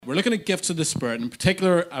We're looking at gifts of the Spirit. In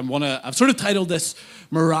particular, I've sort of titled this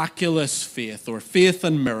Miraculous Faith, or Faith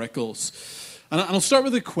and Miracles. And I'll start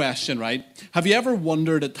with a question, right? Have you ever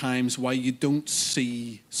wondered at times why you don't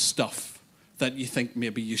see stuff that you think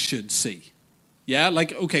maybe you should see? Yeah,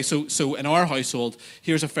 okay, so in our household,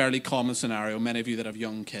 here's a fairly common scenario. Many of you that have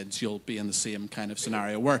young kids, you'll be in the same kind of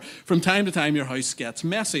scenario where from time to time your house gets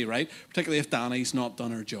messy, right? Particularly if Danny's not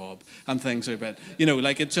done her job and things are a bit,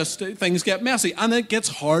 things get messy. And it gets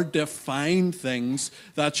hard to find things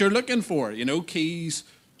that you're looking for, keys,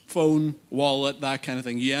 phone, wallet, that kind of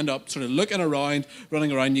thing. You end up sort of looking around,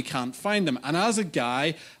 running around, you can't find them. And as a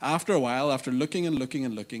guy, after a while, after looking and looking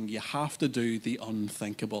and looking, you have to do the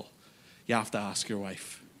unthinkable. You have to ask your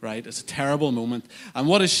wife, right? It's a terrible moment. And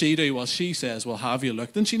what does she do? Well, she says, well, have you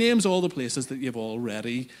looked? And she names all the places that you've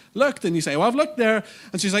already looked. And you say, well, I've looked there.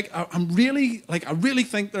 And she's like, I really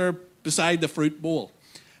think they're beside the fruit bowl.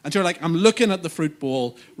 And you're like, I'm looking at the fruit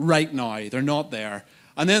bowl right now. They're not there.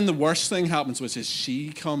 And then the worst thing happens, which is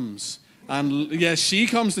she comes. And she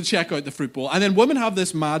comes to check out the fruit bowl. And then women have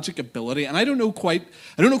this magic ability. And I don't know quite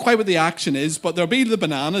what the action is, but there'll be the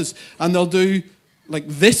bananas and they'll do like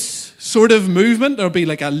this sort of movement. There'll be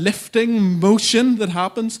like a lifting motion that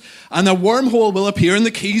happens, and a wormhole will appear, and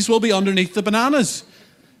the keys will be underneath the bananas.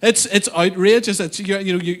 It's outrageous.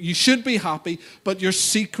 You should be happy, but you're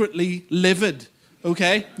secretly livid.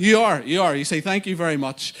 Okay, you are. You say thank you very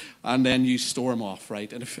much, and then you storm off,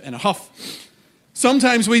 right, in a huff.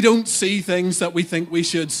 Sometimes we don't see things that we think we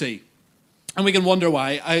should see, and we can wonder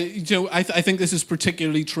why. I think this is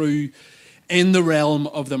particularly true in the realm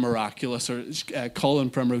of the miraculous. Colin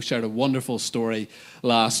Primrose shared a wonderful story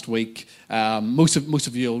last week. Most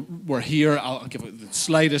of you were here. I'll give it the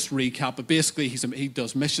slightest recap. But basically, he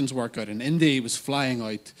does missions work out in India. He was flying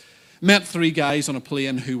out, met 3 guys on a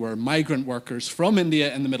plane who were migrant workers from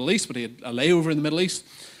India in the Middle East, but he had a layover in the Middle East.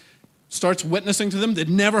 Starts witnessing to them. They'd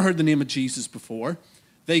never heard the name of Jesus before.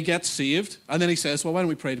 They get saved, and then he says, well, why don't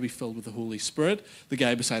we pray to be filled with the Holy Spirit? The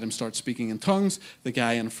guy beside him starts speaking in tongues. The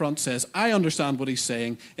guy in front says, I understand what he's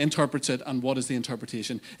saying, interprets it, and what is the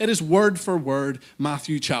interpretation? It is word for word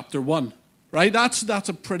Matthew chapter 1, right? That's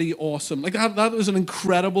a pretty awesome, that was an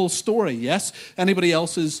incredible story, yes? Anybody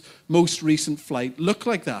else's most recent flight looked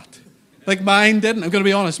like that? Like mine didn't. I'm going to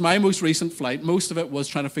be honest, my most recent flight, most of it was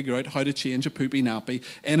trying to figure out how to change a poopy nappy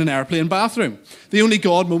in an airplane bathroom. The only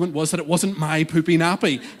God moment was that it wasn't my poopy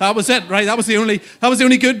nappy. That was it, right? That was the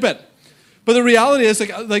only good bit. But the reality is,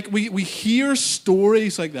 we hear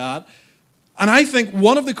stories like that, and I think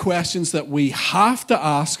one of the questions that we have to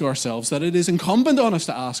ask ourselves, that it is incumbent on us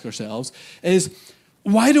to ask ourselves, is,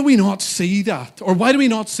 why do we not see that? Or why do we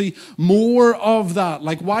not see more of that?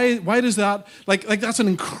 Why does that, that's an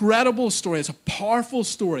incredible story. It's a powerful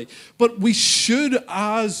story. But we should,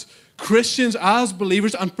 as Christians, as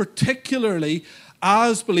believers, and particularly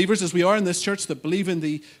as believers, as we are in this church, that believe in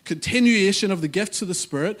the continuation of the gifts of the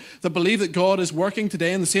Spirit, that believe that God is working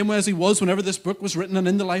today in the same way as he was whenever this book was written and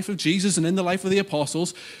in the life of Jesus and in the life of the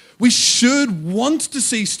apostles, we should want to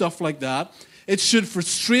see stuff like that. It should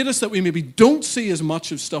frustrate us that we maybe don't see as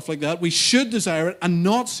much of stuff like that. We should desire it, and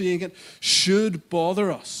not seeing it should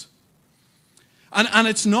bother us. And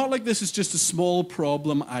it's not like this is just a small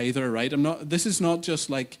problem either, right? This is not just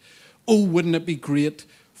like, oh, wouldn't it be great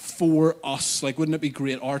for us? Wouldn't it be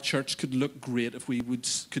great? Our church could look great if we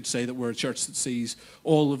could say that we're a church that sees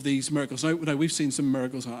all of these miracles. Now we've seen some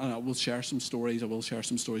miracles, and I will share some stories. about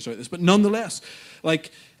this. But nonetheless,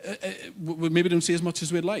 we maybe don't see as much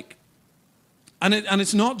as we'd like. And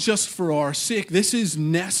it's not just for our sake. This is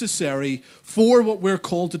necessary for what we're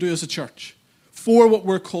called to do as a church, for what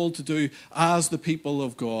we're called to do as the people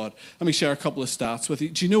of God. Let me share a couple of stats with you.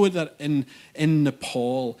 Do you know that in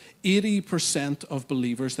Nepal, 80% of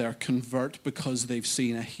believers there convert because they've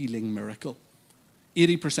seen a healing miracle?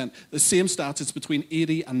 80%. The same stats, it's between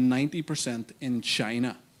 80 and 90% in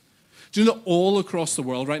China. Do you know that all across the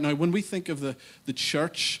world right now, when we think of the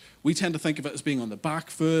church, we tend to think of it as being on the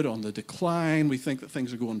back foot, on the decline. We think that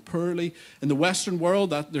things are going poorly. In the Western world,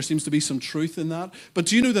 there seems to be some truth in that. But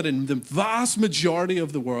do you know that in the vast majority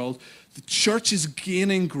of the world, the church is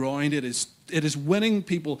gaining ground. It is winning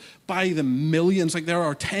people by the millions. There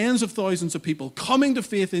are tens of thousands of people coming to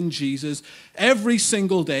faith in Jesus every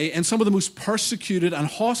single day in some of the most persecuted and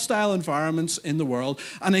hostile environments in the world.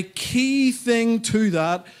 And a key thing to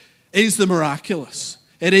that is the miraculous.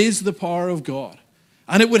 It is the power of God.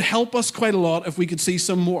 And it would help us quite a lot if we could see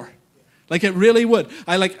some more. It really would.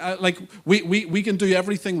 We can do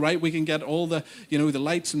everything right. We can get all the, the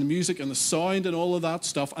lights and the music and the sound and all of that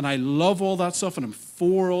stuff. And I love all that stuff and I'm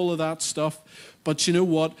for all of that stuff. But you know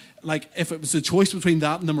what? If it was a choice between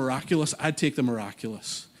that and the miraculous, I'd take the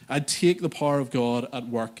miraculous. I'd take the power of God at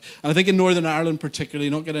work. And I think in Northern Ireland particularly,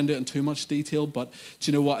 not get into it in too much detail, but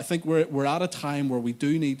do you know what? I think we're at a time where we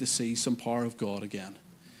do need to see some power of God again.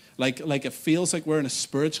 Like it feels like we're in a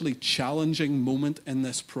spiritually challenging moment in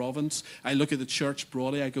this province. I look at the church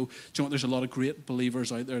broadly, I go, do you know what, there's a lot of great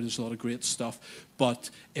believers out there, there's a lot of great stuff,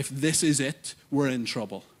 but if this is it, we're in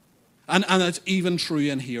trouble. And it's even true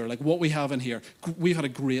in here, like what we have in here. We've had a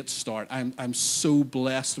great start. I'm so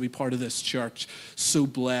blessed to be part of this church, so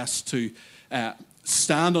blessed to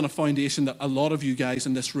stand on a foundation that a lot of you guys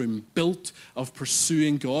in this room built of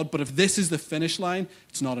pursuing God, but if this is the finish line,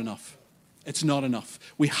 it's not enough. It's not enough.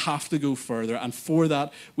 We have to go further, and for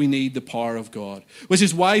that, we need the power of God. Which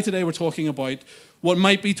is why today we're talking about what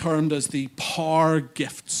might be termed as the power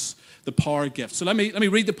gifts. The power gifts. So let me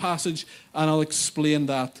read the passage, and I'll explain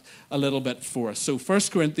that a little bit for us. So 1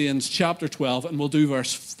 Corinthians chapter 12, and we'll do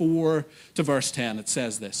verse 4 to verse 10. It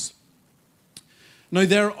says this. Now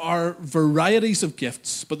there are varieties of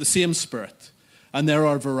gifts, but the same Spirit. And there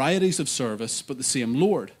are varieties of service, but the same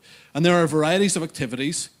Lord. And there are varieties of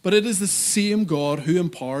activities, but it is the same God who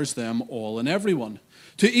empowers them all and everyone.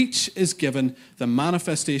 To each is given the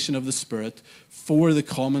manifestation of the Spirit for the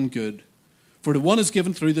common good. For to one is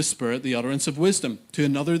given through the Spirit the utterance of wisdom, to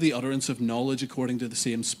another the utterance of knowledge according to the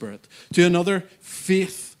same Spirit, to another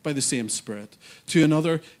faith by the same Spirit, to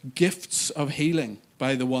another gifts of healing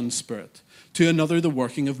by the one Spirit, to another the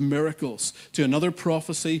working of miracles, to another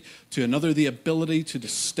prophecy, to another the ability to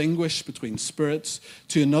distinguish between spirits,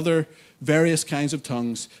 to another various kinds of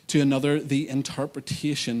tongues, to another the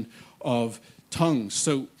interpretation of tongues.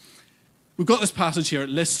 So we've got this passage here. It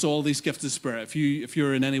lists all these gifts of the Spirit. If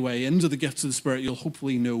you're in any way into the gifts of the Spirit, you'll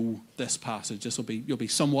hopefully know this passage. You'll be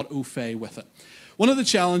somewhat au fait with it. One of the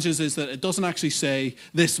challenges is that it doesn't actually say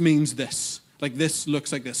this means this, like this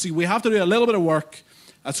looks like this. See, we have to do a little bit of work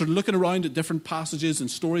at sort of looking around at different passages and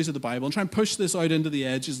stories of the Bible and try and push this out into the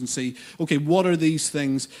edges and see, okay, what are these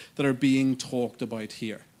things that are being talked about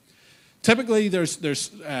here? Typically,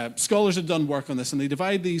 there's scholars have done work on this, and they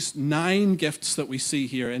divide these 9 gifts that we see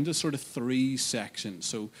here into sort of 3 sections.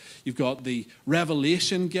 So you've got the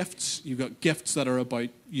revelation gifts, you've got gifts that are about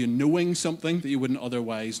you knowing something that you wouldn't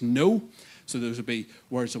otherwise know. So those would be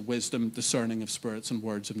words of wisdom, discerning of spirits, and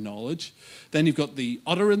words of knowledge. Then you've got the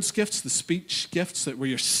utterance gifts, the speech gifts, where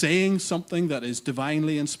you're saying something that is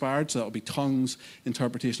divinely inspired. So that will be tongues,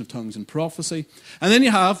 interpretation of tongues, and prophecy. And then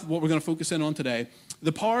you have, what we're going to focus in on today,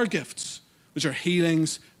 the power gifts, which are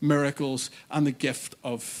healings, miracles, and the gift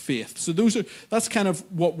of faith. So that's kind of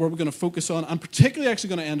what we're going to focus on, and particularly actually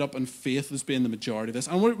going to end up in faith as being the majority of this.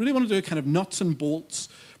 And we really want to do a kind of nuts and bolts,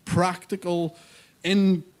 practical,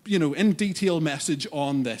 in detail message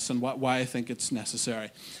on this and why I think it's necessary.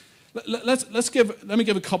 Let me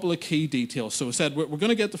give a couple of key details. So I said we're going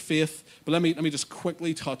to get to faith, but let me just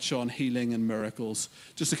quickly touch on healing and miracles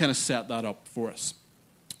just to kind of set that up for us.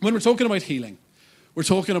 When we're talking about healing, we're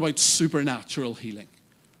talking about supernatural healing,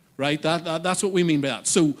 right? That's what we mean by that.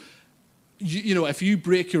 So, if you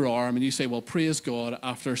break your arm and you say, well, praise God,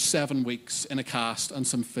 after 7 weeks in a cast and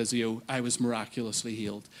some physio, I was miraculously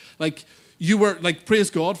healed. You were praise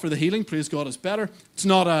God for the healing. Praise God is better. It's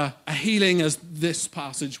not a healing as this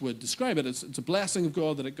passage would describe it. It's a blessing of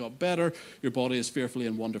God that it got better. Your body is fearfully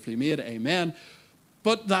and wonderfully made. Amen.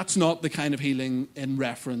 But that's not the kind of healing in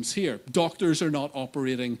reference here. Doctors are not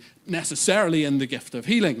operating necessarily in the gift of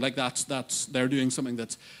healing. They're doing something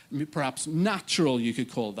that's perhaps natural, you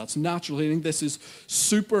could call it. That's natural healing. This is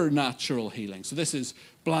supernatural healing. So this is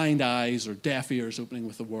blind eyes or deaf ears opening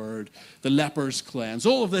with the word, the lepers cleansed,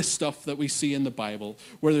 all of this stuff that we see in the Bible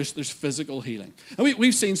where there's physical healing. And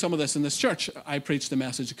we've seen some of this in this church. I preached a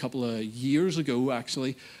message a couple of years ago,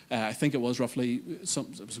 actually. I think it was roughly,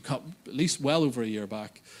 at least well over a year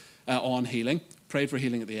back, on healing. Prayed for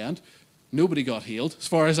healing at the end. Nobody got healed, as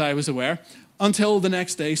far as I was aware, until the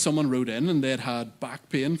next day someone wrote in and they'd had back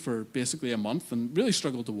pain for basically a month and really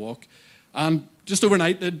struggled to walk. And just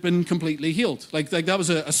overnight, they'd been completely healed. That was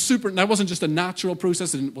that wasn't just a natural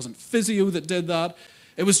process. It wasn't physio that did that.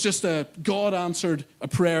 It was just God answered a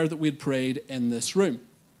prayer that we had prayed in this room.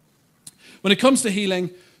 When it comes to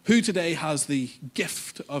healing, who today has the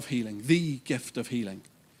gift of healing? The gift of healing.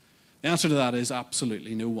 The answer to that is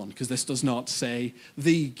absolutely no one, because this does not say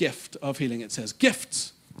the gift of healing. It says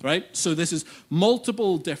gifts, right? So this is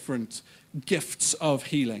multiple different gifts of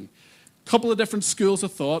healing. Couple of different schools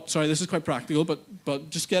of thought. Sorry, this is quite practical, but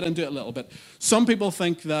just get into it a little bit. Some people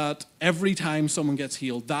think that every time someone gets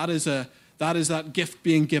healed, that is that gift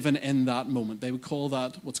being given in that moment. They would call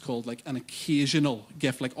that what's called an occasional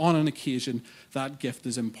gift. On an occasion, that gift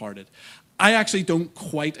is imparted. I actually don't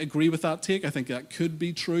quite agree with that take. I think that could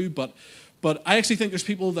be true, but But I actually think there's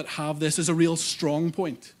people that have this as a real strong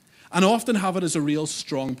point, and often have it as a real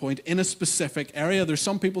strong point in a specific area. There's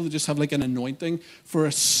some people that just have like an anointing for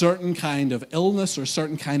a certain kind of illness or a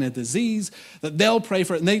certain kind of disease that they'll pray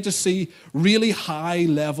for it, and they just see really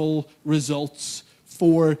high-level results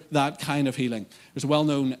for that kind of healing. There's a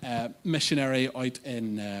well-known missionary out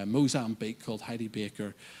in Mozambique called Heidi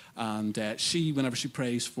Baker, and she, whenever she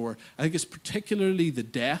prays for, I think it's particularly the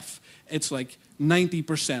deaf, it's like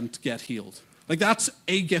 90% get healed. Like, that's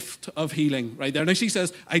a gift of healing right there. Now, she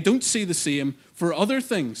says, I don't see the same for other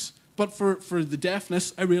things, but for the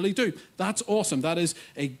deafness, I really do. That's awesome. That is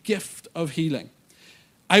a gift of healing.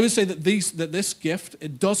 I would say that this gift,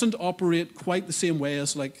 it doesn't operate quite the same way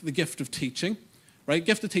as like the gift of teaching. Right?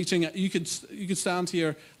 Gift of teaching, you could stand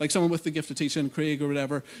here, like someone with the gift of teaching, Craig or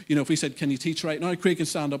whatever, if we said, can you teach right now? Craig can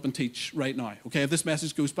stand up and teach right now. Okay, if this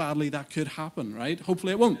message goes badly, that could happen, right?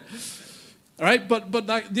 Hopefully it won't. All right, but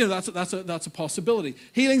that, that's a possibility.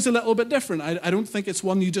 Healing's a little bit different. I don't think it's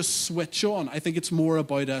one you just switch on. I think it's more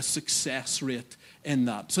about a success rate in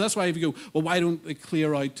that. So that's why if you go, well, why don't they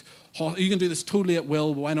clear out, you can do this totally at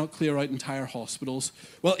will, but why not clear out entire hospitals?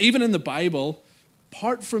 Well, even in the Bible,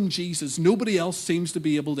 apart from Jesus, nobody else seems to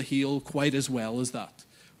be able to heal quite as well as that.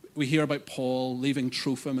 We hear about Paul leaving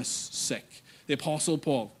Trophimus sick. The Apostle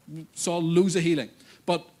Paul saw loads of healing,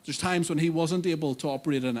 but there's times when he wasn't able to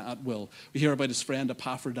operate in it at will. We hear about his friend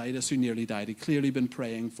Epaphroditus who nearly died. He'd clearly been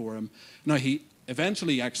praying for him. Now, he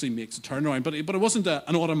eventually actually makes a turnaround, but it wasn't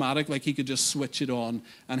an automatic, like he could just switch it on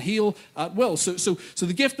and heal at will. So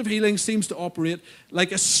the gift of healing seems to operate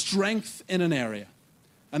like a strength in an area.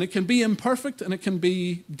 And it can be imperfect and it can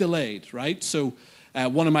be delayed, right? So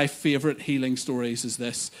one of my favorite healing stories is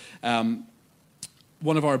this.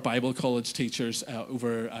 One of our Bible college teachers I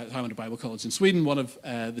went to Bible college in Sweden. One of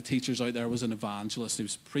the teachers out there was an evangelist. He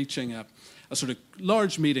was preaching a sort of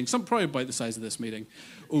large meeting, probably about the size of this meeting,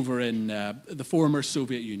 over in the former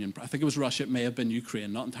Soviet Union. I think it was Russia. It may have been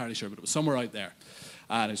Ukraine. Not entirely sure, but it was somewhere out there.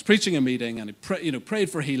 And he was preaching a meeting, and he prayed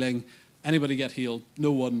for healing. Anybody get healed?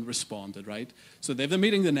 No one responded, right? So they have the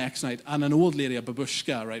meeting the next night, and an old lady, a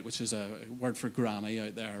babushka, right, which is a word for granny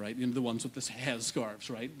out there, right? The ones with the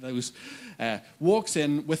headscarves, right? Those walks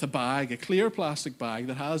in with a bag, a clear plastic bag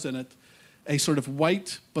that has in it a sort of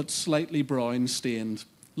white but slightly brown stained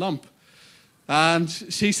lump. And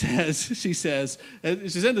she says, she's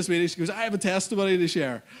in this meeting, she goes, I have a testimony to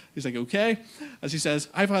share. He's like, okay. And she says,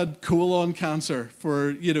 I've had colon cancer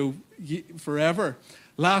for, forever.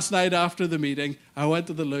 Last night after the meeting, I went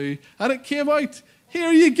to the loo, and it came out.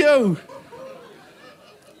 Here you go.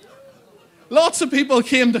 Lots of people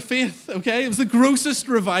came to faith, okay? It was the grossest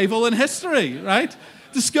revival in history, right?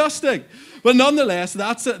 Disgusting. But nonetheless,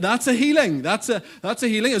 that's a healing. That's a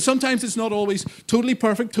healing. And sometimes it's not always totally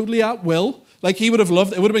perfect, totally at will. Like he would have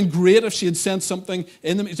loved, it would have been great if she had sensed something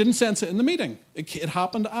in them. He didn't sense it in the meeting. It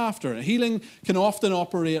happened after. Healing can often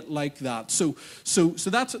operate like that. So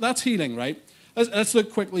that's healing, right? Let's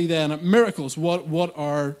look quickly then at miracles. What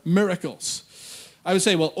are miracles? I would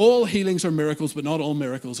say, well, all healings are miracles, but not all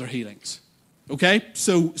miracles are healings. Okay?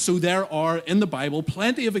 So there are, in the Bible,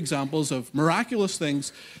 plenty of examples of miraculous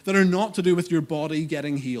things that are not to do with your body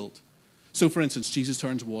getting healed. So, for instance, Jesus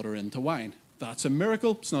turns water into wine. That's a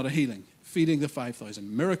miracle. It's not a healing. Feeding the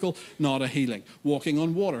 5,000. Miracle, not a healing. Walking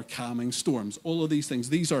on water, calming storms. All of these things.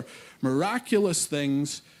 These are miraculous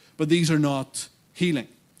things, but these are not healing.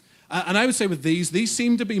 And I would say with these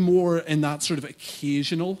seem to be more in that sort of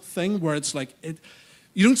occasional thing where it's like,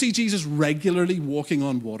 you don't see Jesus regularly walking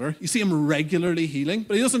on water. You see him regularly healing,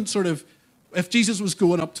 but he doesn't sort of, if Jesus was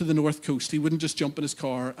going up to the north coast, he wouldn't just jump in his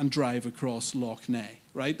car and drive across Loch Ness,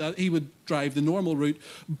 right? That he would drive the normal route,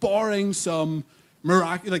 barring some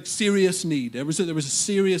serious need. There was a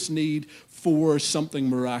serious need for something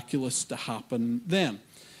miraculous to happen then.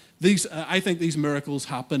 I think these miracles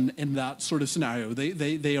happen in that sort of scenario.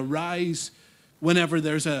 They arise whenever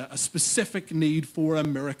there's a specific need for a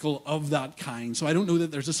miracle of that kind. So I don't know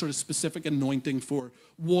that there's a sort of specific anointing for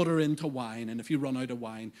water into wine, and if you run out of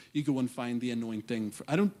wine, you go and find the anointing.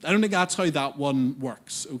 I don't think that's how that one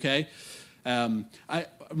works, okay? I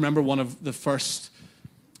remember one of the first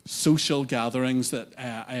social gatherings that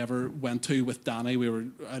I ever went to with Danny. We were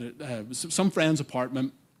at some friend's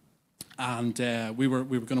apartment, and we were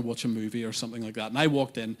going to watch a movie or something like that. And I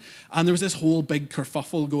walked in, and there was this whole big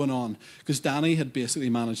kerfuffle going on because Danny had basically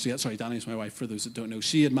managed to get, Danny's my wife for those that don't know,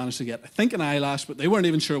 she had managed to get, I think, an eyelash, but they weren't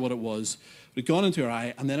even sure what it was. It had gone into her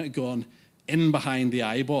eye, and then it had gone in behind the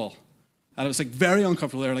eyeball. And it was like very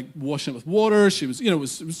uncomfortable. They were like washing it with water. She was,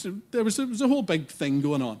 there was a whole big thing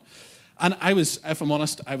going on. And I was, if I'm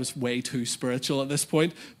honest, I was way too spiritual at this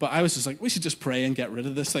point. But I was just like, we should just pray and get rid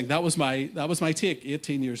of this thing. That was my take.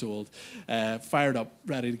 18 years old, fired up,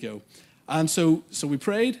 ready to go. And so we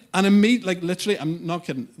prayed, and like literally, I'm not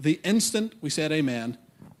kidding. The instant we said amen,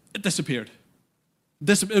 it disappeared.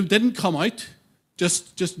 It didn't come out,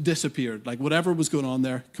 just disappeared. Like whatever was going on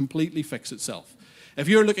there completely fixed itself. If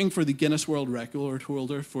you're looking for the Guinness World Record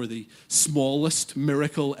holder for the smallest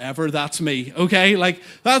miracle ever, that's me, okay? Like,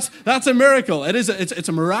 that's a miracle. It's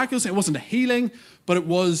a miraculous. It wasn't a healing, but it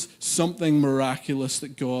was something miraculous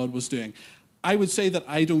that God was doing. I would say that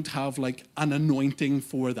I don't have, like, an anointing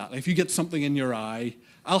for that. If you get something in your eye,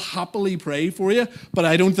 I'll happily pray for you, but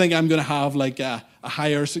I don't think I'm going to have, like, a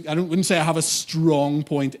higher... wouldn't say I have a strong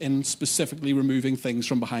point in specifically removing things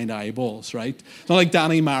from behind eyeballs, right? It's not like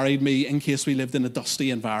Danny married me in case we lived in a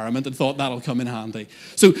dusty environment and thought that'll come in handy.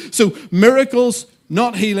 So miracles,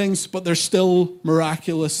 not healings, but they're still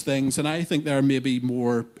miraculous things, and I think they're maybe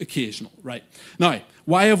more occasional, right? Now,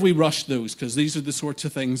 why have we rushed those? Because these are the sorts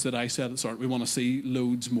of things that I said at the start we want to see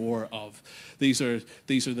loads more of. These are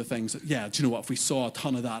the things that, yeah, do you know what? If we saw a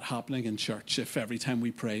ton of that happening in church, if every time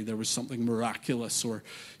we prayed there was something miraculous or,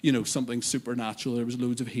 you know, something supernatural, there was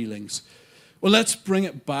loads of healings. Well, let's bring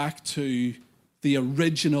it back to the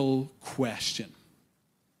original question.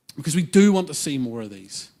 Because we do want to see more of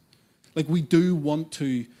these. Like, we do want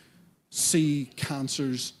to see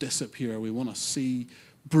cancers disappear. We want to see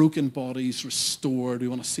broken bodies restored. We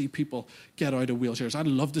want to see people get out of wheelchairs. I'd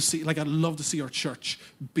love to see our church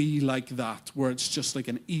be like that, where it's just like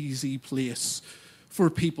an easy place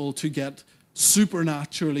for people to get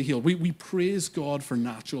supernaturally healed. We praise God for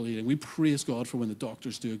natural healing. We praise God for when the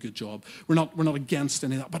doctors do a good job. We're not against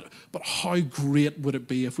any of that. But how great would it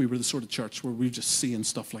be if we were the sort of church where we're just seeing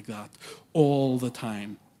stuff like that all the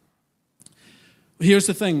time? Here's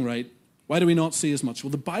the thing, right? Why do we not see as much?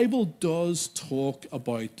 Well, the Bible does talk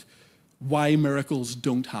about why miracles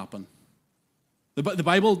don't happen. The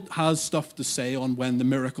Bible has stuff to say on when the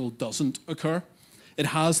miracle doesn't occur. It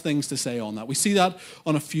has things to say on that. We see that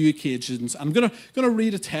on a few occasions. I'm going to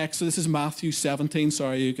read a text. So this is Matthew 17.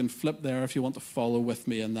 Sorry, you can flip there if you want to follow with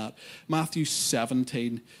me in that. Matthew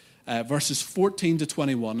 17, verses 14 to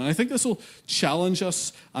 21. And I think this will challenge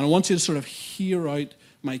us. And I want you to sort of hear out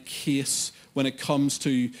my case when it comes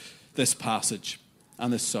to this passage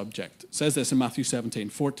and this subject. It says this in Matthew 17,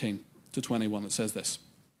 14 to 21. It says this.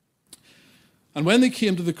 And when they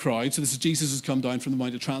came to the crowd, so this is Jesus has come down from the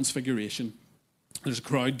Mount of Transfiguration. There's a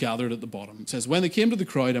crowd gathered at the bottom. It says, when they came to the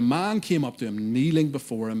crowd, a man came up to him, kneeling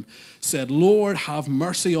before him, said, Lord, have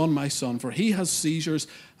mercy on my son, for he has seizures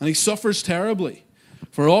and he suffers terribly.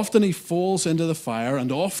 For often he falls into the fire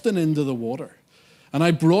and often into the water. And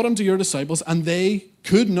I brought him to your disciples, and they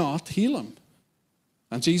could not heal him.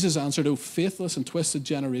 And Jesus answered, O faithless and twisted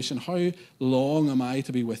generation, how long am I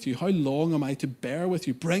to be with you? How long am I to bear with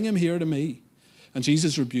you? Bring him here to me. And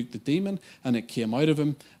Jesus rebuked the demon, and it came out of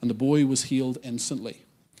him, and the boy was healed instantly.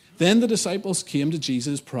 Then the disciples came to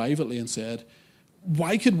Jesus privately and said,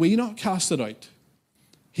 why could we not cast it out?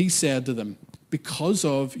 He said to them, because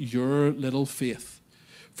of your little faith.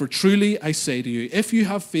 For truly I say to you, if you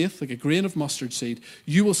have faith like a grain of mustard seed,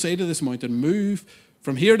 you will say to this mountain, move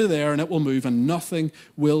from here to there, and it will move, and nothing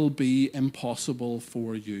will be impossible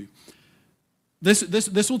for you.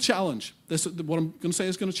 This will challenge. What I'm going to say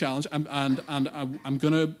is going to challenge, and I'm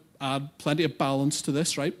going to add plenty of balance to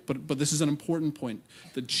this, right? But this is an important point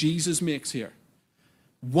that Jesus makes here.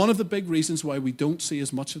 One of the big reasons why we don't see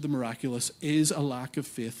as much of the miraculous is a lack of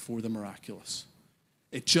faith for the miraculous.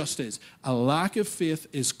 It just is. A lack of faith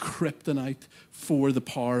is kryptonite for the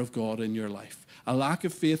power of God in your life. A lack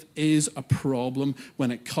of faith is a problem when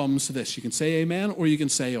it comes to this. You can say amen or you can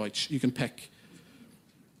say ouch. You can pick.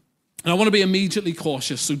 And I want to be immediately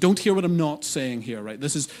cautious, so don't hear what I'm not saying here, right?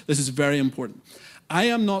 This is very important. I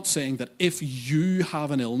am not saying that if you have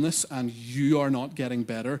an illness and you are not getting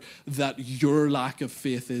better, that your lack of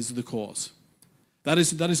faith is the cause. That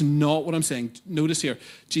is not what I'm saying. Notice here,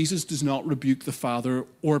 Jesus does not rebuke the father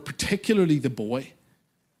or particularly the boy.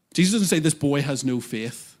 Jesus doesn't say this boy has no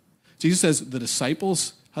faith. Jesus says the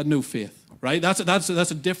disciples had no faith, right? That's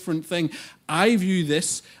a different thing. I view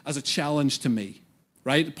this as a challenge to me,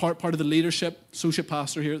 right? Part of the leadership, associate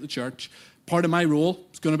pastor here at the church, part of my role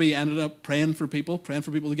is going to be ended up praying for people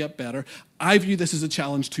to get better. I view this as a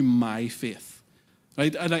challenge to my faith,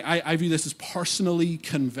 right? And I view this as personally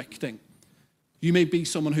convicting. You may be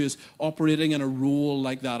someone who is operating in a role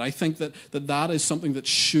like that. I think that is something that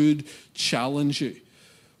should challenge you.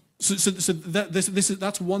 So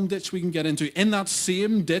that's one ditch we can get into. In that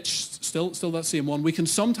same ditch, still that same one, we can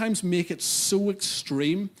sometimes make it so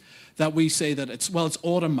extreme that we say that it's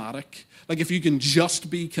automatic. Like if you can just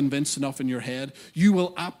be convinced enough in your head, you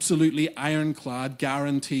will absolutely ironclad,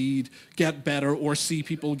 guaranteed get better or see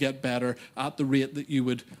people get better at the rate that you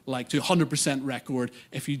would like to. 100% record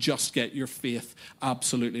if you just get your faith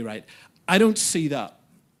absolutely right. I don't see that.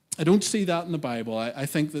 I don't see that in the Bible. I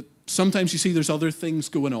think that sometimes you see there's other things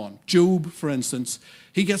going on. Job, for instance,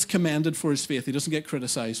 he gets commended for his faith. He doesn't get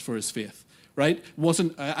criticized for his faith, right?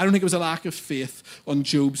 I don't think it was a lack of faith on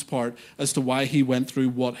Job's part as to why he went through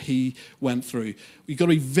what he went through. You've got to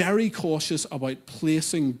be very cautious about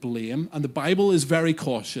placing blame, and the Bible is very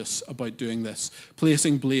cautious about doing this,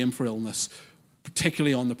 placing blame for illness,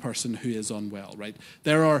 particularly on the person who is unwell, right?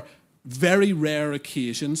 There are very rare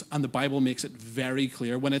occasions, and the Bible makes it very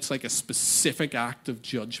clear when it's like a specific act of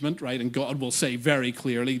judgment, right? And God will say very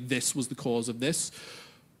clearly, this was the cause of this.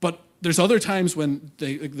 But there's other times when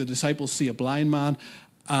the disciples see a blind man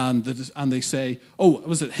and they say, oh,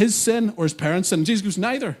 was it his sin or his parents' sin? And Jesus goes,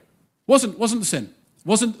 neither. Wasn't the sin.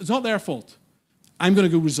 It's not their fault. I'm going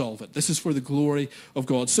to go resolve it. This is for the glory of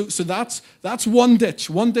God. So that's one ditch.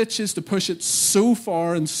 One ditch is to push it so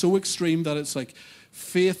far and so extreme that it's like,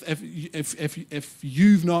 faith, if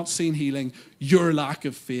you've not seen healing, your lack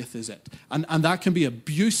of faith is it. And that can be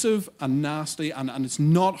abusive and nasty, and it's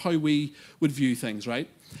not how we would view things, right?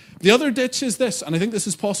 The other ditch is this, and I think this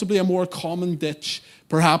is possibly a more common ditch,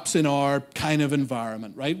 perhaps in our kind of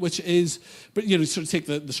environment, right? Which is, but sort of take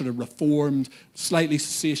the sort of reformed, slightly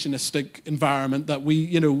cessationistic environment that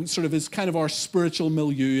we, sort of is kind of our spiritual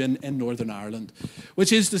milieu in Northern Ireland,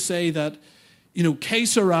 which is to say that, que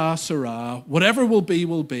sera, sera, whatever will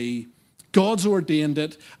be, God's ordained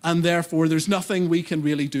it, and therefore there's nothing we can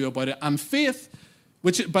really do about it. And faith,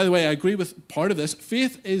 which, by the way, I agree with part of this,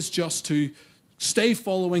 faith is just to stay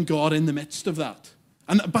following God in the midst of that.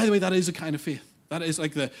 And by the way, that is a kind of faith. That is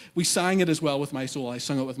like we sang it as well with my soul. I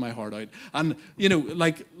sung it with my heart out. And,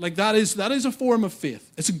 like that is a form of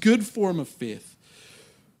faith. It's a good form of faith.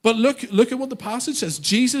 But look at what the passage says.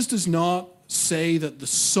 Jesus does not say that the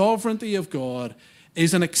sovereignty of God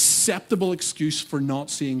is an acceptable excuse for not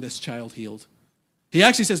seeing this child healed. He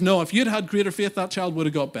actually says, no, if you'd had greater faith, that child would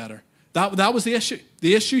have got better. That was the issue.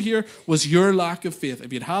 The issue here was your lack of faith.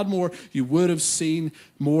 If you'd had more, you would have seen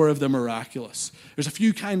more of the miraculous. There's a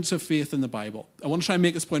few kinds of faith in the Bible. I want to try and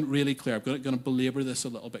make this point really clear. I'm going to belabor this a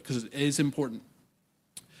little bit because it is important.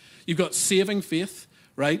 You've got saving faith,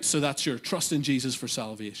 right? So that's your trust in Jesus for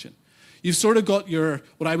salvation. You've sort of got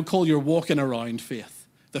what I would call your walking around faith,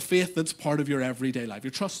 the faith that's part of your everyday life.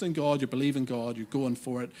 You're trusting God, you're believing God, you're going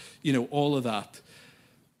for it, all of that.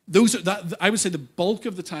 I would say the bulk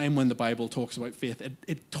of the time when the Bible talks about faith,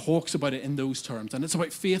 it talks about it in those terms. And it's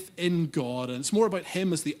about faith in God, and it's more about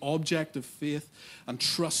Him as the object of faith and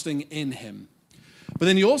trusting in Him. But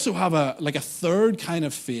then you also have a third kind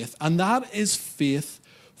of faith, and that is faith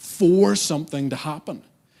for something to happen.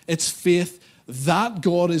 It's faith that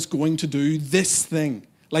God is going to do this thing.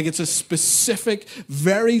 Like it's a specific,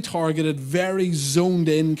 very targeted, very zoned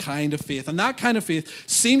in kind of faith. And that kind of faith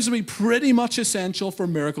seems to be pretty much essential for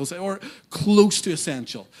miracles, or close to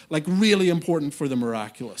essential, like really important for the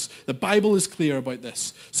miraculous. The Bible is clear about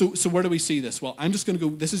this. So where do we see this? Well, I'm just going to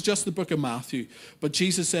go, this is just the book of Matthew, but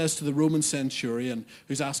Jesus says to the Roman centurion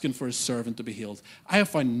who's asking for his servant to be healed, I have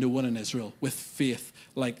found no one in Israel with faith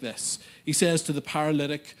like this. He says to the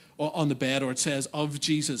paralytic on the bed, or it says of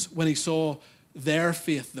Jesus, when he saw their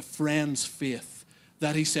faith, the friend's faith,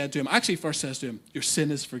 that he said to him, actually first says to him, your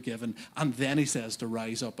sin is forgiven, and then he says to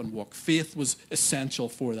rise up and walk. Faith was essential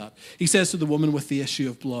for that. He says to the woman with the issue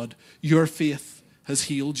of blood, your faith has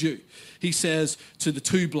healed you. He says to the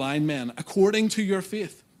two blind men, according to your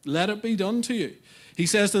faith, let it be done to you. He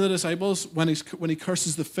says to the disciples, when he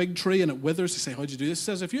curses the fig tree and it withers, he says, how'd you do this? He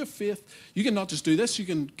says, if you have faith, you can not just do this, you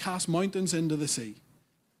can cast mountains into the sea.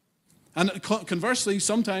 And conversely,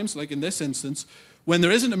 sometimes, like in this instance, when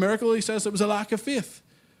there isn't a miracle, he says it was a lack of faith.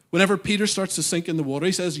 Whenever Peter starts to sink in the water,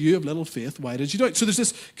 he says, you have little faith, why did you doubt? So there's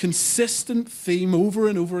this consistent theme over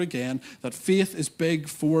and over again that faith is big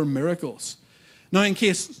for miracles. Now, in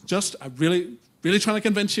case, I'm really trying to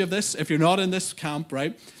convince you of this, if you're not in this camp,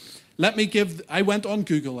 right, I went on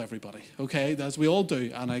Google, everybody, okay, as we all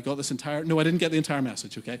do, and I got I didn't get the entire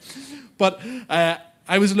message, okay, but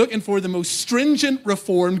I was looking for the most stringent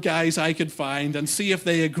Reformed guys I could find and see if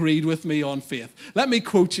they agreed with me on faith. Let me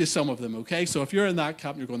quote you some of them, okay? So if you're in that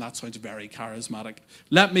camp, you're going, that sounds very charismatic.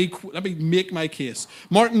 Let me make my case.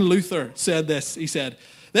 Martin Luther said this. He said,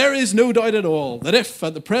 There is no doubt at all that if,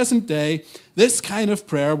 at the present day, this kind of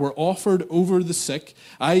prayer were offered over the sick,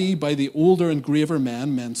 i.e. by the older and graver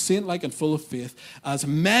men saint-like and full of faith, as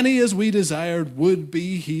many as we desired would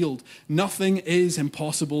be healed. Nothing is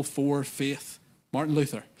impossible for faith. Martin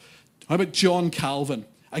Luther. How about John Calvin?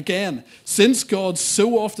 Again, since God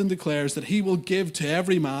so often declares that he will give to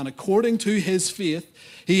every man according to his faith,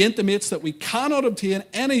 he intimates that we cannot obtain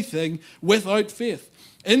anything without faith.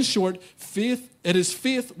 In short, it is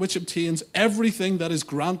faith which obtains everything that is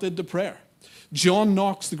granted to prayer. John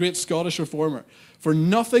Knox, the great Scottish reformer, for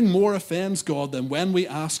nothing more offends God than when we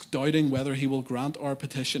ask, doubting whether he will grant our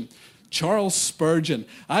petition. Charles Spurgeon,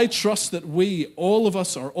 I trust that we, all of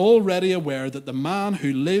us, are already aware that the man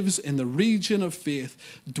who lives in the region of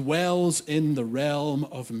faith dwells in the realm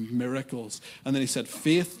of miracles. And then he said,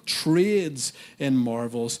 faith trades in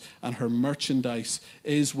marvels and her merchandise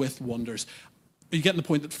is with wonders. Are you getting the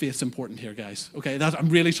point that faith's important here, guys? Okay, I'm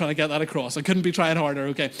really trying to get that across. I couldn't be trying harder,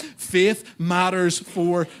 okay? Faith matters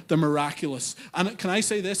for the miraculous. And can I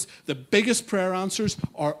say this? The biggest prayer answers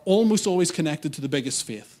are almost always connected to the biggest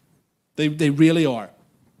faith. They really are.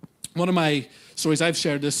 One of my stories, I've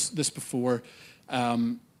shared this before.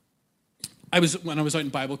 When I was out in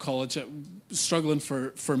Bible college, struggling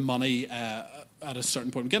for money at a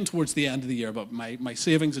certain point. I'm getting towards the end of the year, but my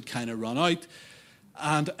savings had kind of run out.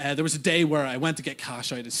 And there was a day where I went to get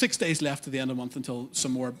cash out. It's 6 days left to the end of the month until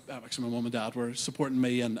some more, actually my mum and dad were supporting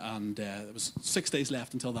me, and there was 6 days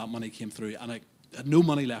left until that money came through, and I had no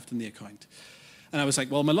money left in the account. And I was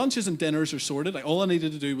like, well, my lunches and dinners are sorted. All I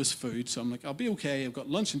needed to do was food, so I'm like, I'll be okay. I've got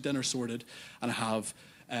lunch and dinner sorted, and I have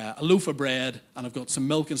a loaf of bread, and I've got some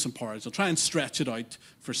milk and some porridge. I'll try and stretch it out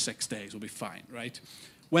for 6 days. We'll be fine, right?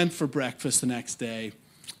 Went for breakfast the next day.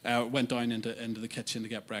 Went down into the kitchen to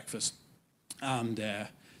get breakfast. And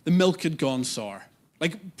the milk had gone sour,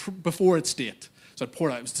 like before its date. So I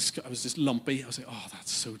poured it out. I was just lumpy. I was like, oh,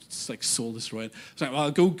 it's like soul destroying. I was like, well,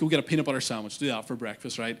 I'll go get a peanut butter sandwich, do that for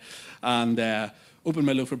breakfast, right? And opened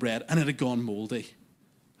my loaf of bread, and it had gone moldy.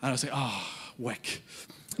 And I was like, oh, wick.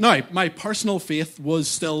 Now, my personal faith was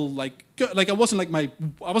still like I wasn't going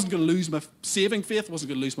to lose my saving faith. I wasn't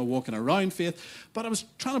going to lose my walking around faith. But I was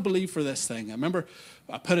trying to believe for this thing. I remember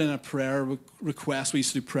I put in a prayer request. We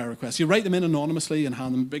used to do prayer requests. You write them in anonymously and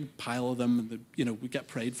hand them a big pile of them. And we get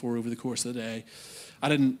prayed for over the course of the day. I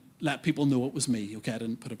didn't let people know it was me. Okay, I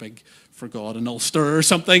didn't put a big "for God" in Ulster or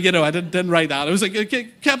something. I didn't write that. It was like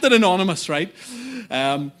kept it anonymous, right?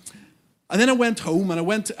 And then I went home,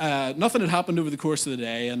 and nothing had happened over the course of the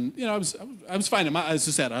day, and I was fine. As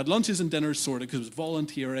I said, I had lunches and dinners sorted because it was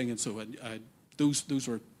volunteering, and so those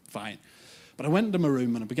were fine. But I went into my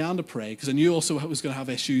room and I began to pray because I knew also I was going to have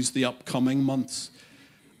issues the upcoming months,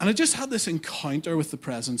 and I just had this encounter with the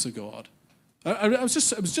presence of God. I was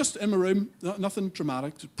just in my room, nothing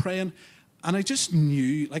dramatic, just praying, and I just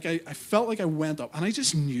knew, like I felt like I went up, and I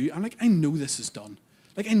just knew, I'm like, I know this is done.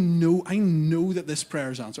 Like, I know that this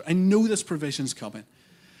prayer is answered. I know this provision's coming.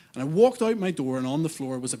 And I walked out my door, and on the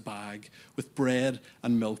floor was a bag with bread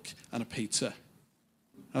and milk and a pizza.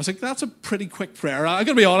 I was like, that's a pretty quick prayer. I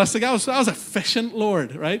got to be honest, like I was efficient,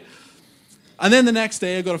 Lord, right? And then the next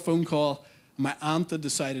day, I got a phone call. My aunt had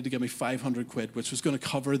decided to give me 500 quid, which was going to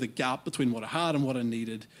cover the gap between what I had and what I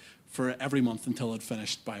needed for every month until I'd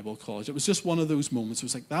finished Bible college. It was just one of those moments. It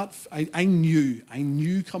was like that. I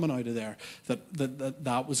knew coming out of there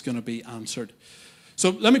that was going to be answered.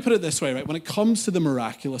 So let me put it this way, right? When it comes to the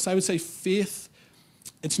miraculous, I would say faith,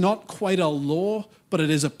 it's not quite a law, but it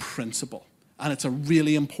is a principle. And it's a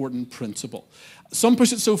really important principle. Some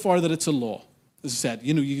push it so far that it's a law. As I said,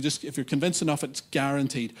 you just, if you're convinced enough, it's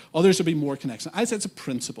guaranteed. Others will be more connection. I say it's a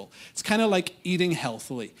principle. It's kind of like eating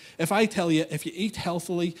healthily. If I tell you, if you eat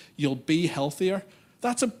healthily, you'll be healthier,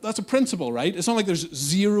 that's a principle, right? It's not like there's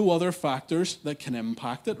zero other factors that can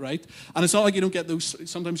impact it, right? And it's not like you don't get those,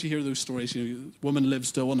 sometimes you hear those stories, woman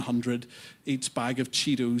lives to 100, eats bag of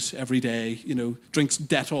Cheetos every day, drinks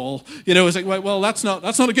Dettol. It's like, well, that's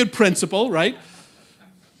not a good principle, right?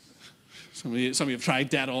 Some of you have tried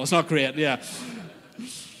Dettol. It's not great, yeah.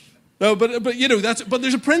 No, but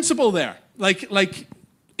there's a principle there. Like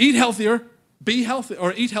eat healthier, be healthy,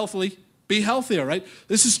 or eat healthily, be healthier, right?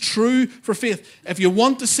 This is true for faith. If you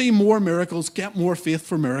want to see more miracles, get more faith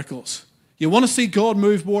for miracles. You want to see God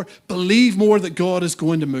move more, believe more that God is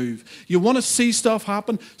going to move. You want to see stuff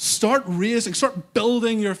happen, start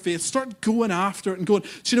building your faith, start going after it and going,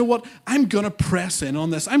 do you know what? I'm going to press in on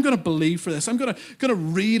this. I'm going to believe for this. I'm going to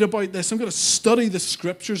read about this. I'm going to study the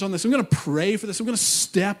scriptures on this. I'm going to pray for this. I'm going to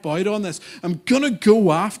step out on this. I'm going to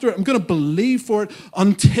go after it. I'm going to believe for it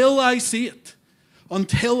until I see it.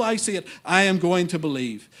 Until I see it, I am going to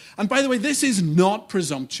believe. And by the way, this is not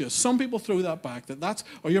presumptuous. Some people throw that back,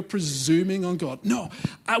 or you're presuming on God. No,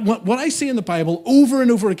 what I see in the Bible over and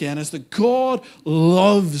over again is that God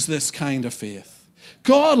loves this kind of faith.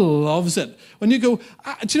 God loves it. When you go,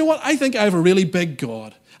 do you know what? I think I have a really big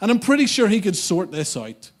God, and I'm pretty sure he could sort this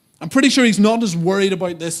out. I'm pretty sure he's not as worried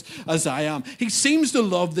about this as I am. He seems to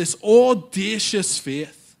love this audacious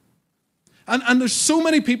faith. And there's so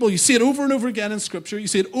many people, you see it over and over again in Scripture, you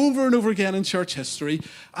see it over and over again in church history,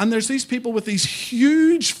 and there's these people with these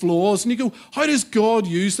huge flaws, and you go, how does God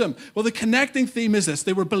use them? Well, the connecting theme is this: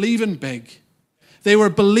 they were believing big. They were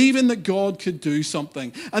believing that God could do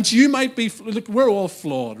something. And so you might be, look, we're all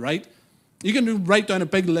flawed, right? You can write down a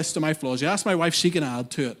big list of my flaws. You ask my wife, she can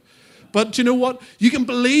add to it. But do you know what? You can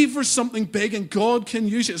believe for something big and God can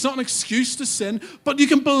use it. It's not an excuse to sin, but you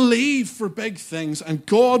can believe for big things and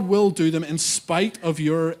God will do them in spite of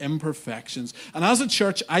your imperfections. And as a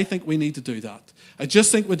church, I think we need to do that. I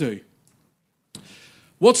just think we do.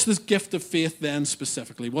 What's this gift of faith then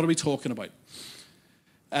specifically? What are we talking about?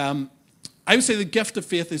 I would say the gift of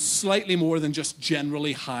faith is slightly more than just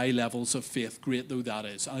generally high levels of faith, great though that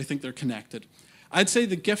is. And I think they're connected. I'd say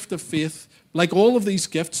the gift of faith, like all of these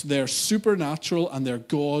gifts, they're supernatural and they're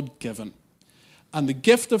God-given. And the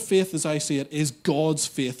gift of faith, as I see it, is God's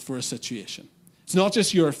faith for a situation. It's not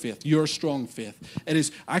just your faith, your strong faith. It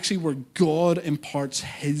is actually where God imparts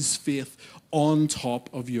his faith on top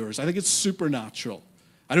of yours. I think it's supernatural.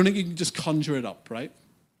 I don't think you can just conjure it up, right?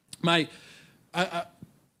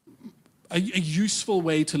 A useful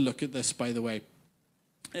way to look at this, by the way,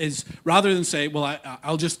 is rather than say, well,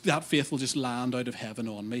 that faith will just land out of heaven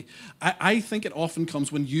on me. I think it often comes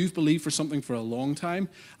when you've believed for something for a long time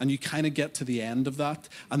and you kind of get to the end of that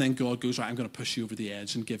and then God goes, right, I'm going to push you over the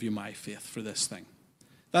edge and give you my faith for this thing.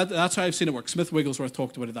 That's how I've seen it work. Smith Wigglesworth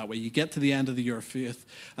talked about it that way. You get to the end of your faith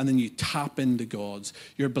and then you tap into God's.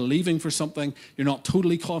 You're believing for something. You're not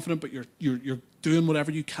totally confident, but you're doing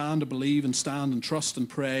whatever you can to believe and stand and trust and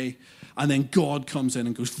pray. And then God comes in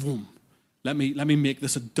and goes, boom. Let me make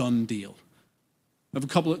this a done deal. I have a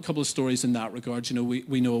couple of stories in that regard. You know,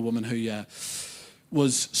 we know a woman who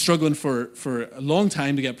was struggling for a long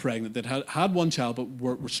time to get pregnant. That had one child, but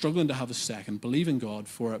were struggling to have a second, believing God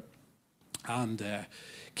for it. And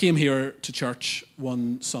came here to church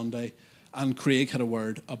one Sunday, and Craig had a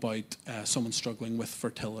word about someone struggling with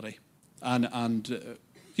fertility, and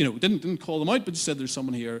you know, didn't call them out, but just said there's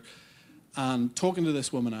someone here. And talking to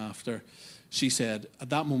this woman after, she said at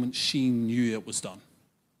that moment she knew it was done.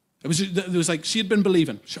 It was like she had been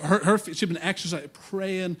believing. She'd been exercising,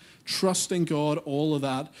 praying, trusting God, all of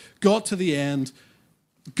that. Got to the end,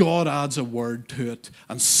 God adds a word to it,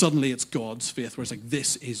 and suddenly it's God's faith where it's like,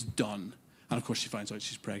 this is done. And of course she finds out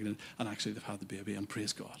she's pregnant, and actually they've had the baby, and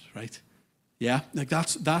praise God, right? Yeah, like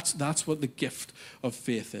that's what the gift of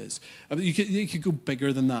faith is. I mean, you could go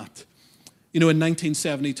bigger than that. You know, in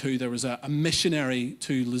 1972, there was a missionary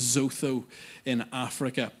to Lesotho in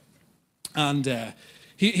Africa. And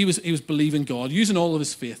he was believing God, using all of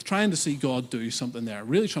his faith, trying to see God do something there,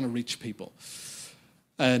 really trying to reach people.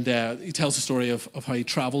 And he tells the story of how he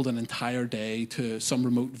traveled an entire day to some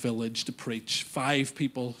remote village to preach. 5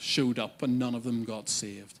 people showed up, and none of them got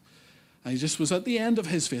saved. And he just was at the end of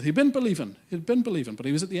his faith. He'd been believing, but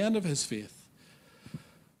he was at the end of his faith.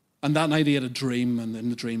 And that night he had a dream, and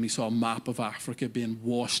in the dream he saw a map of Africa being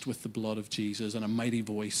washed with the blood of Jesus, and a mighty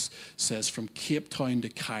voice says, from Cape Town to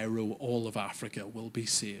Cairo, all of Africa will be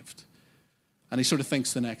saved. And he sort of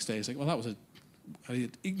thinks the next day, he's like, well, he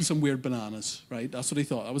had eaten some weird bananas, right? That's what he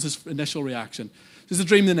thought. That was his initial reaction. There's a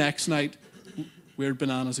dream the next night, weird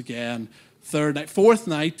bananas again. 3rd night, 4th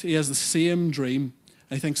night, he has the same dream,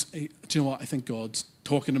 and he thinks, hey, do you know what? I think God's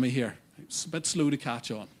talking to me here. It's a bit slow to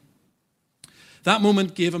catch on. That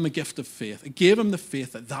moment gave him a gift of faith. It gave him the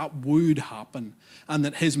faith that would happen and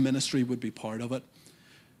that his ministry would be part of it.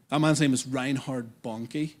 That man's name is Reinhard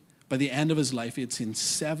Bonnke. By the end of his life, he had seen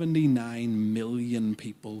 79 million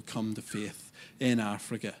people come to faith in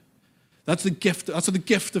Africa. That's the gift. That's what the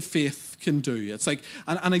gift of faith can do. It's like,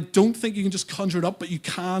 and I don't think you can just conjure it up, but you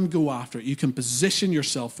can go after it. You can position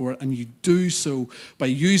yourself for it, and you do so by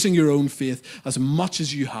using your own faith as much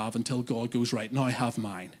as you have until God goes, right, now I have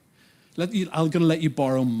mine. I'm going to let you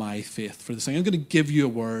borrow my faith for this thing. I'm going to give you a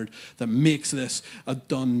word that makes this a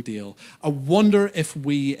done deal. I wonder if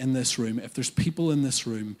we in this room, if there's people in this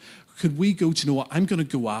room, could we go, do you know what, I'm going to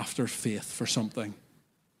go after faith for something.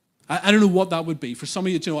 I don't know what that would be. For some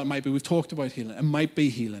of you, do you know what it might be? We've talked about healing. It might be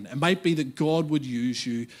healing. It might be that God would use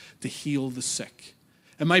you to heal the sick.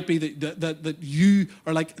 It might be that you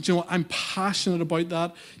are like, do you know what, I'm passionate about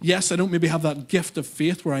that. Yes, I don't maybe have that gift of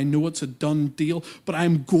faith where I know it's a done deal, but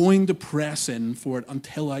I'm going to press in for it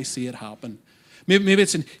until I see it happen. Maybe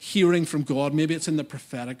it's in hearing from God. Maybe it's in the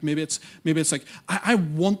prophetic. Maybe it's like, I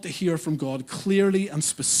want to hear from God clearly and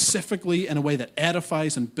specifically in a way that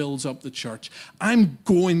edifies and builds up the church. I'm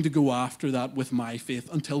going to go after that with my faith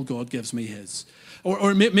until God gives me his.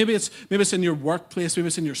 Or maybe it's in your workplace. Maybe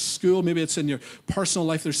it's in your school. Maybe it's in your personal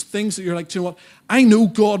life. There's things that you're like, do you know what? I know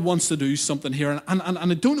God wants to do something here, and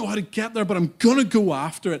I don't know how to get there, but I'm going to go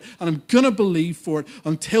after it, and I'm going to believe for it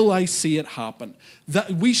until I see it happen.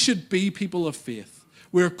 That we should be people of faith.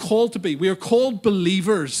 We're called to be. We are called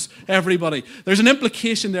believers, everybody. There's an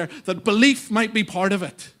implication there that belief might be part of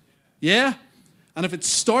it. Yeah? And if it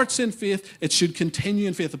starts in faith, it should continue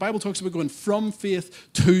in faith. The Bible talks about going from faith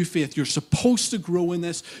to faith. You're supposed to grow in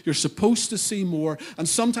this. You're supposed to see more. And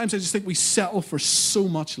sometimes I just think we settle for so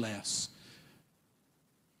much less.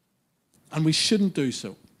 And we shouldn't do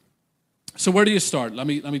so. So where do you start? Let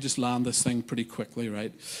me just land this thing pretty quickly,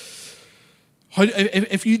 right?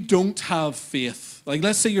 If you don't have faith, like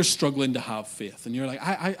let's say you're struggling to have faith, and you're like,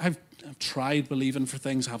 I've tried believing for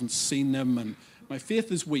things, I haven't seen them, and my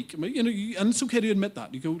faith is weak. And it's okay to admit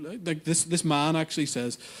that. You go, like this man actually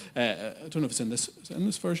says, I don't know if it's in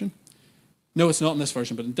this version. No, it's not in this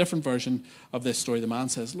version, but in a different version of this story, the man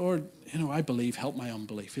says, Lord, I believe, help my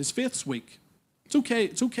unbelief. His faith's weak. It's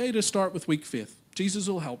okay to start with weak faith. Jesus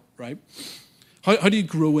will help, right? How do you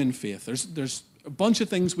grow in faith? There's a bunch of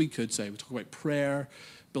things we could say. We talk about prayer,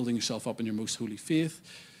 building yourself up in your most holy faith.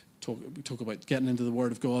 We talk about getting into the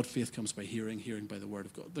Word of God. Faith comes by hearing, hearing by the Word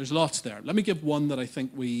of God. There's lots there. Let me give one that I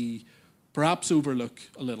think we perhaps overlook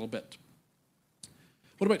a little bit.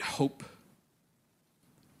 What about hope?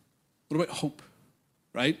 What about hope,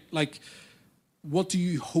 right? Like, what do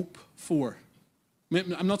you hope for?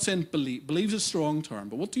 I'm not saying believe. Believe is a strong term,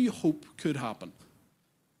 but what do you hope could happen?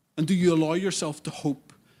 And do you allow yourself to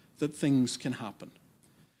hope that things can happen?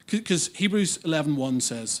 Because Hebrews 11:1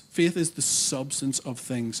 says, faith is the substance of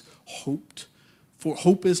things hoped for.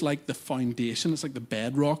 Hope is like the foundation. It's like the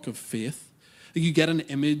bedrock of faith. Like you get an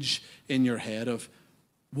image in your head of,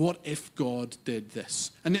 what if God did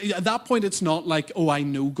this? And at that point, it's not like, oh, I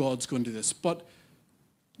know God's going to do this. But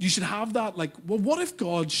you should have that, like, well, what if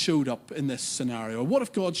God showed up in this scenario? Or what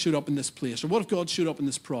if God showed up in this place? Or what if God showed up in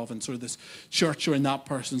this province or this church or in that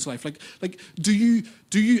person's life? Like, do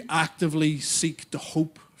you actively seek to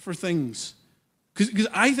hope for things? Because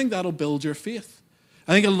I think that'll build your faith.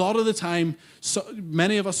 I think a lot of the time,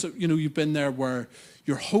 many of us, you've been there where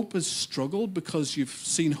your hope has struggled because you've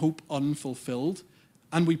seen hope unfulfilled.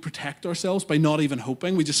 And we protect ourselves by not even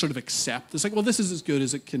hoping. We just sort of accept. It's like, well, this is as good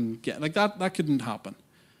as it can get. Like that couldn't happen.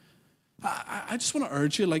 I just want to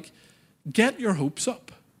urge you, like, get your hopes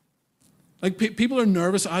up. Like, people are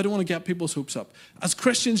nervous. I don't want to get people's hopes up. As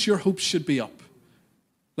Christians, your hopes should be up.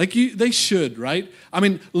 Like, they should, right? I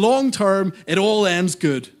mean, long term, it all ends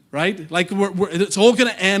good, right? Like, it's all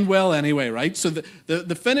going to end well anyway, right? So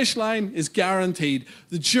the finish line is guaranteed.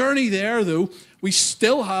 The journey there, though, we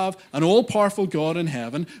still have an all-powerful God in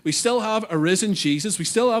heaven. We still have a risen Jesus. We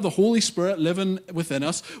still have the Holy Spirit living within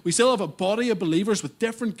us. We still have a body of believers with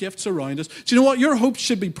different gifts around us. Do you know what? Your hopes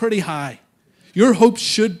should be pretty high. Your hopes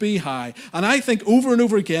should be high. And I think over and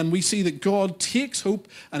over again, we see that God takes hope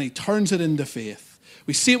and he turns it into faith.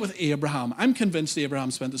 We see it with Abraham. I'm convinced Abraham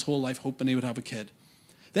spent his whole life hoping he would have a kid.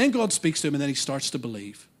 Then God speaks to him and then he starts to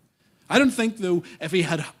believe. I don't think, though, if he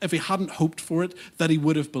hadn't hoped for it, that he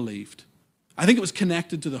would have believed. I think it was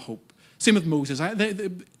connected to the hope. Same with Moses.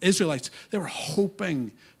 The Israelites, they were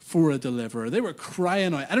hoping for a deliverer. They were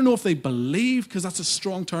crying out. I don't know if they believed, because that's a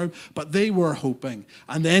strong term, but they were hoping.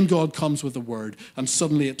 And then God comes with the word, and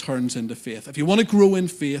suddenly it turns into faith. If you want to grow in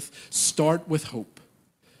faith, start with hope.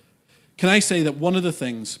 Can I say that one of the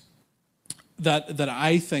things that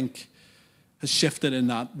I think has shifted in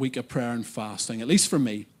that week of prayer and fasting, at least for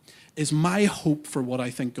me, is my hope for what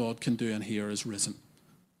I think God can do in here is risen.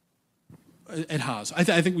 It has. I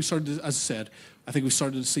think we started, as I said, I think we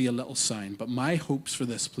started to see a little sign, but my hopes for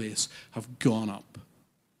this place have gone up.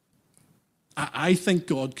 I think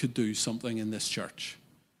God could do something in this church.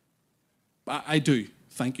 I do.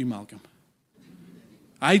 Thank you, Malcolm.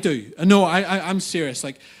 I do. No, I'm serious.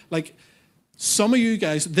 Like some of you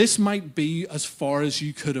guys, this might be as far as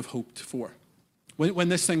you could have hoped for. when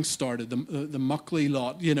this thing started, the Muckley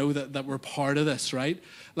lot, that were part of this, right?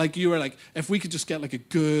 Like you were like, if we could just get like a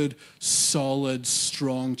good, solid,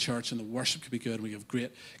 strong church and the worship could be good and we have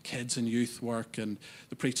great kids and youth work and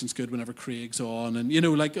the preaching's good whenever Craig's on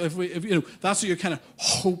and, like if that's what your kind of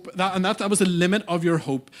hope, that was the limit of your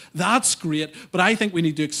hope. That's great, but I think we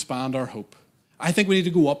need to expand our hope. I think we need to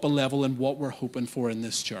go up a level in what we're hoping for in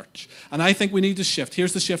this church. And I think we need to shift.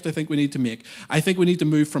 Here's the shift I think we need to make. I think we need to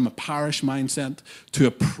move from a parish mindset to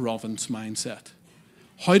a province mindset.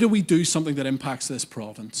 How do we do something that impacts this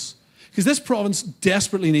province? Because this province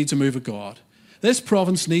desperately needs a move of God. This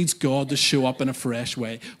province needs God to show up in a fresh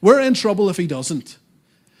way. We're in trouble if he doesn't.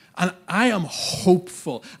 And I am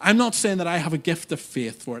hopeful. I'm not saying that I have a gift of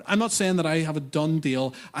faith for it. I'm not saying that I have a done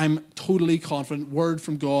deal. I'm totally confident, word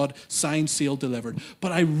from God, signed, sealed, delivered.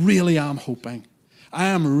 But I really am hoping. I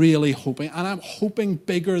am really hoping. And I'm hoping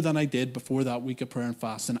bigger than I did before that week of prayer and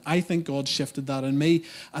fasting. I think God shifted that in me,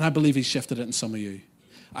 and I believe he shifted it in some of you.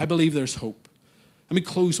 I believe there's hope. Let me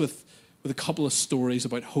close with a couple of stories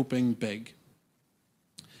about hoping big.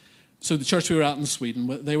 So the church we were at in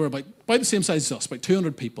Sweden, they were about the same size as us, about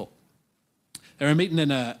 200 people. They were meeting in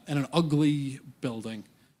an ugly building,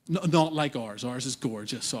 not like ours. Ours is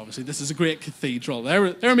gorgeous, obviously. This is a great cathedral. They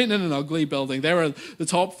were meeting in an ugly building. They were on the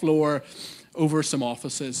top floor over some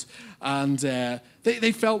offices. And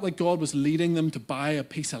they felt like God was leading them to buy a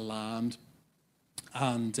piece of land.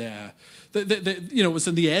 And it was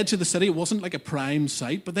in the edge of the city. It wasn't like a prime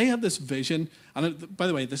site, but they had this vision. And by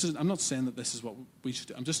the way, I'm not saying that this is what we should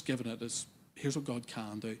do. I'm just giving it as here's what God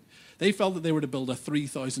can do. They felt that they were to build a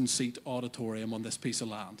 3,000-seat auditorium on this piece of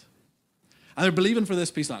land, and they're believing for this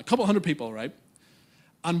piece of land. A couple hundred people, right?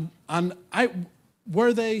 And I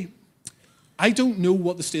don't know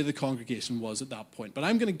what the state of the congregation was at that point, but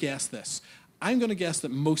I'm going to guess this. I'm going to guess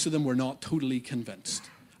that most of them were not totally convinced.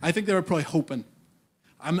 I think they were probably hoping.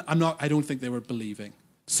 I don't think they were believing.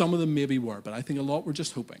 Some of them maybe were, but I think a lot were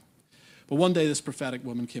just hoping. But one day this prophetic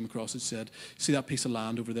woman came across and said, see that piece of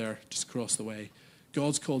land over there just across the way?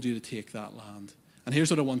 God's called you to take that land. And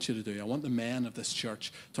here's what I want you to do. I want the men of this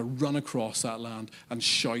church to run across that land and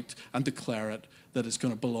shout and declare it that it's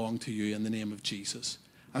going to belong to you in the name of Jesus.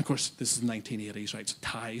 And of course, this is the 1980s, right? So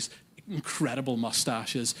ties, incredible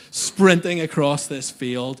mustaches, sprinting across this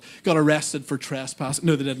field, got arrested for trespass.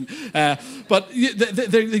 No, they didn't. But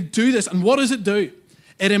they do this. And what does it do?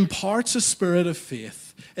 It imparts a spirit of faith.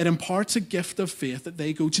 It imparts a gift of faith that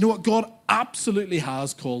they go, do you know what? God absolutely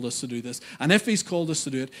has called us to do this. And if he's called us to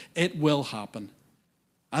do it, it will happen.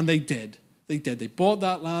 And they did. They did. They bought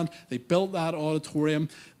that land. They built that auditorium.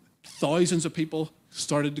 Thousands of people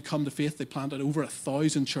started to come to faith. They planted over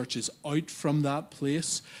 1,000 churches out from that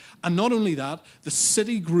place. And not only that, the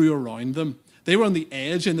city grew around them. They were on the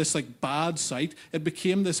edge in this bad site. It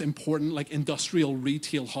became this important industrial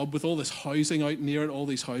retail hub with all this housing out near it, all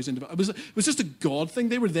these housing. It was just a God thing.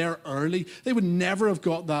 They were there early. They would never have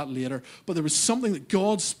got that later. But there was something that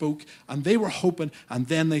God spoke, and they were hoping, and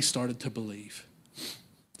then they started to believe.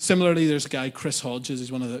 Similarly, there's a guy, Chris Hodges.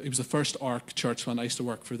 He was the first ARC church when I used to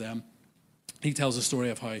work for them. He tells a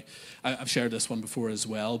story of how, I've shared this one before as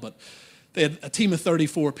well, but they had a team of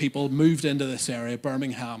 34 people moved into this area,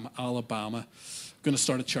 Birmingham, Alabama, going to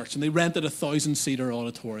start a church. And they rented a 1,000-seater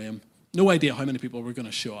auditorium. No idea how many people were going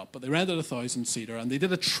to show up, but they rented a 1,000-seater. And they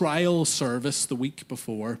did a trial service the week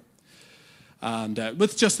before. And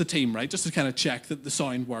with just the team, right? Just to kind of check that the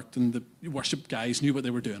sound worked and the worship guys knew what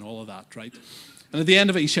they were doing, all of that, right? And at the end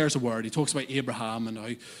of it, he shares a word. He talks about Abraham and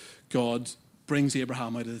how God brings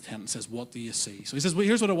Abraham out of the tent and says, what do you see? So he says, well,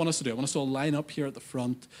 here's what I want us to do. I want us to all line up here at the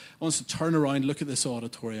front. I want us to turn around, look at this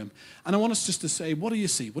auditorium. And I want us just to say, what do you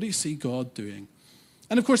see? What do you see God doing?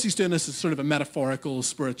 And of course, he's doing this as sort of a metaphorical,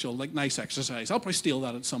 spiritual, nice exercise. I'll probably steal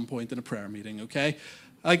that at some point in a prayer meeting, okay?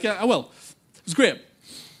 I will. It was great.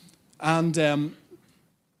 And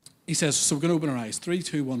he says, so we're going to open our eyes. 3,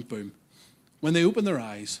 2, 1, boom. When they open their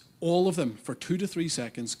eyes, all of them, for 2 to 3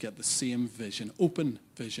 seconds, get the same vision, open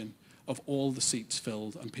vision, of all the seats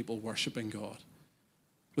filled and people worshiping God.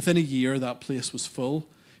 Within a year, that place was full.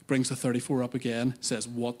 Brings the 34 up again, says,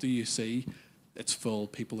 what do you see? It's full.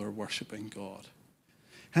 People are worshiping God.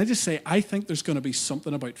 Can I just say, I think there's going to be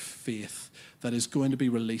something about faith that is going to be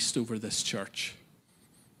released over this church.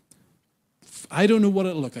 I don't know what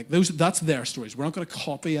it'll look like. That's their stories. We're not going to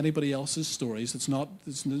copy anybody else's stories. It's not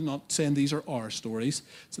saying these are our stories.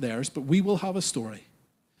 It's theirs. But we will have a story.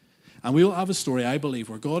 And we will have a story, I believe,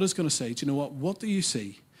 where God is going to say, do you know what? What do you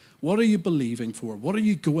see? What are you believing for? What are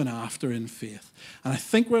you going after in faith? And I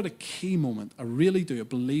think we're at a key moment. I really do. I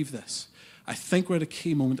believe this. I think we're at a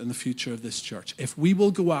key moment in the future of this church. If we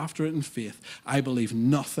will go after it in faith, I believe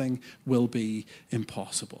nothing will be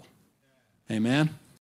impossible. Amen.